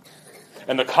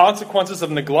 And the consequences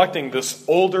of neglecting this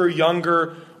older,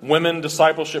 younger women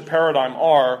discipleship paradigm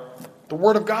are the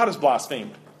Word of God is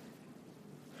blasphemed.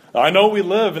 Now, I know we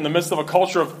live in the midst of a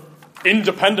culture of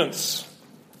independence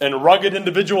and rugged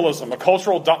individualism, a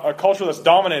culture that's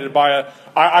dominated by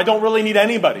I don't really need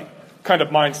anybody kind of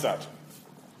mindset.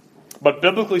 But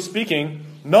biblically speaking,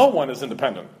 no one is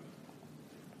independent.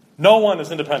 No one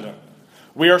is independent.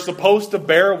 We are supposed to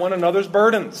bear one another's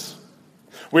burdens.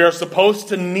 We are supposed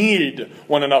to need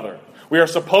one another. We are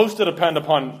supposed to depend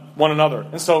upon one another.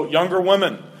 And so, younger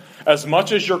women, as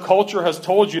much as your culture has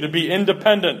told you to be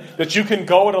independent, that you can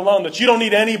go it alone, that you don't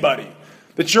need anybody,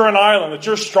 that you're an island, that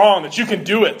you're strong, that you can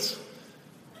do it,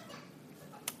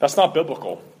 that's not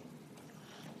biblical.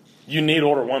 You need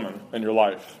older women in your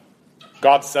life.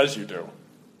 God says you do.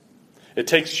 It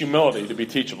takes humility to be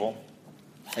teachable.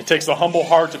 It takes a humble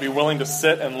heart to be willing to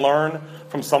sit and learn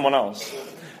from someone else.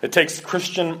 It takes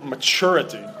Christian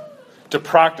maturity to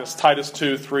practice Titus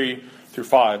 2, 3 through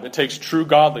 5. It takes true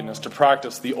godliness to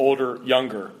practice the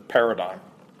older-younger paradigm.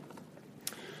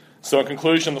 So in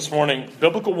conclusion this morning,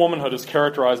 biblical womanhood is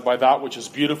characterized by that which is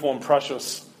beautiful and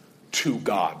precious to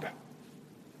God.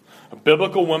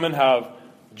 Biblical women have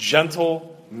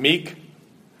gentle, meek,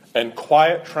 and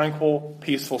quiet, tranquil,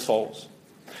 peaceful souls.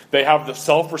 They have the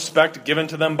self-respect given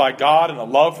to them by God and a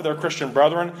love for their Christian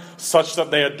brethren such that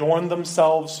they adorn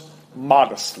themselves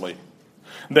modestly.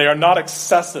 They are not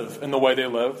excessive in the way they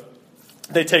live.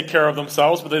 They take care of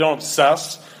themselves, but they don't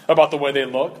obsess about the way they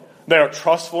look. They are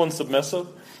trustful and submissive.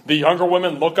 The younger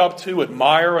women look up to,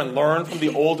 admire, and learn from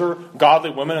the older,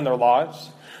 godly women in their lives.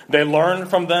 They learn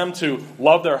from them to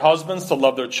love their husbands, to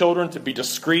love their children, to be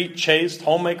discreet, chaste,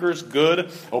 homemakers,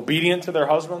 good, obedient to their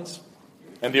husbands.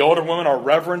 And the older women are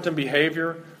reverent in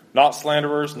behavior, not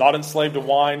slanderers, not enslaved to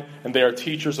wine, and they are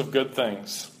teachers of good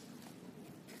things.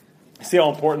 You see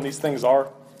how important these things are?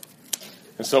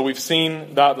 And so we've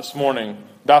seen that this morning.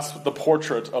 That's the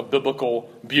portrait of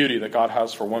biblical beauty that God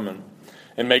has for women.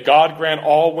 And may God grant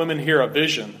all women here a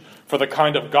vision for the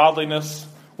kind of godliness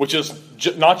which is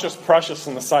not just precious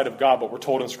in the sight of God, but we're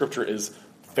told in Scripture is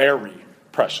very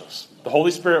precious. The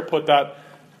Holy Spirit put that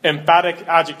emphatic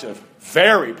adjective,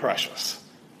 very precious,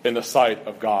 in the sight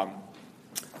of God.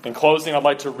 In closing, I'd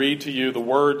like to read to you the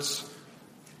words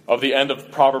of the end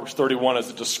of Proverbs 31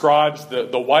 as it describes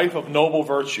the wife of noble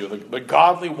virtue, the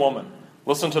godly woman.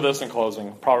 Listen to this in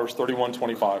closing, Proverbs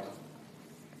 31:25.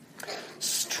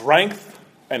 Strength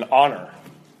and honor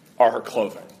are her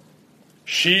clothing.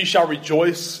 She shall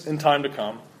rejoice in time to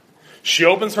come. She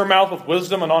opens her mouth with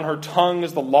wisdom, and on her tongue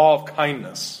is the law of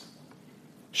kindness.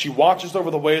 She watches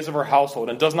over the ways of her household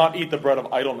and does not eat the bread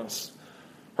of idleness.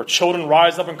 Her children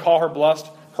rise up and call her blessed,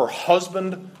 her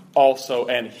husband also,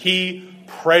 and he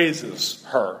praises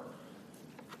her.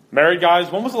 Married guys,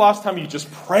 when was the last time you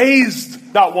just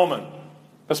praised that woman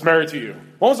that's married to you?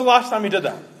 When was the last time you did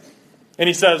that? And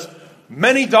he says,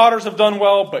 many daughters have done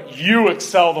well, but you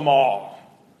excel them all.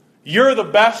 You're the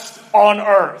best on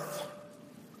earth.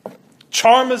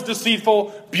 Charm is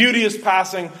deceitful, beauty is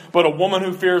passing, but a woman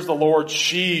who fears the Lord,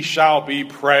 she shall be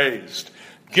praised.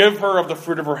 Give her of the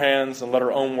fruit of her hands, and let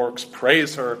her own works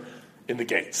praise her in the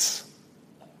gates.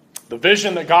 The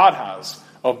vision that God has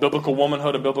of biblical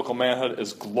womanhood and biblical manhood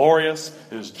is glorious,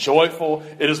 it is joyful,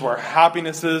 it is where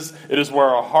happiness is, it is where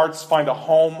our hearts find a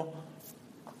home.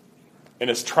 And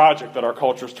it's tragic that our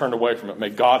culture has turned away from it. May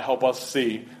God help us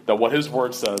see that what His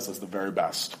Word says is the very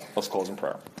best. Let's close in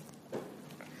prayer.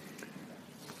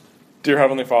 Dear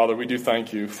Heavenly Father, we do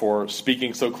thank You for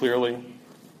speaking so clearly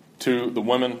to the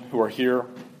women who are here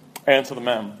and to the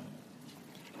men.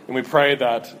 And we pray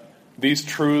that these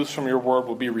truths from Your Word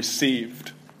will be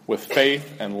received with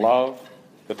faith and love,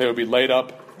 that they would be laid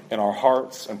up in our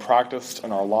hearts and practiced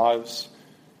in our lives.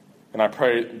 And I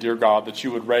pray, dear God, that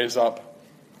You would raise up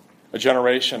a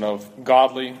generation of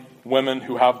godly women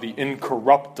who have the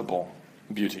incorruptible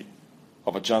beauty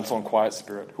of a gentle and quiet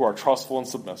spirit, who are trustful and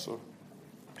submissive,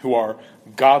 who are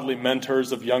godly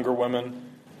mentors of younger women,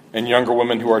 and younger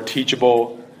women who are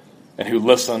teachable and who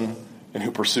listen and who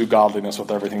pursue godliness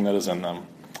with everything that is in them.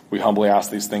 We humbly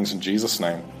ask these things in Jesus'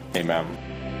 name. Amen.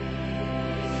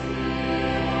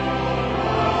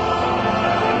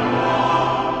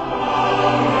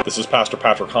 This is Pastor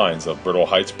Patrick Hines of Bridwell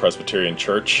Heights Presbyterian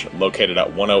Church, located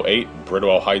at 108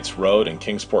 Bridwell Heights Road in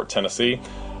Kingsport, Tennessee,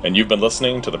 and you've been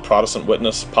listening to the Protestant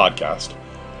Witness podcast.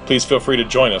 Please feel free to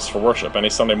join us for worship any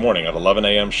Sunday morning at 11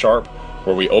 a.m. sharp,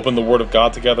 where we open the Word of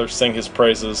God together, sing His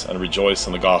praises, and rejoice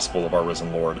in the gospel of our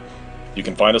risen Lord. You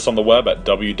can find us on the web at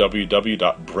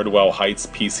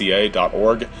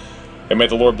www.bridwellheightspca.org. And may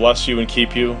the Lord bless you and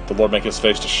keep you. The Lord make His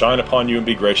face to shine upon you and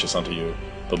be gracious unto you.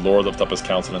 The Lord lift up His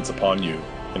countenance upon you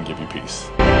and give you peace.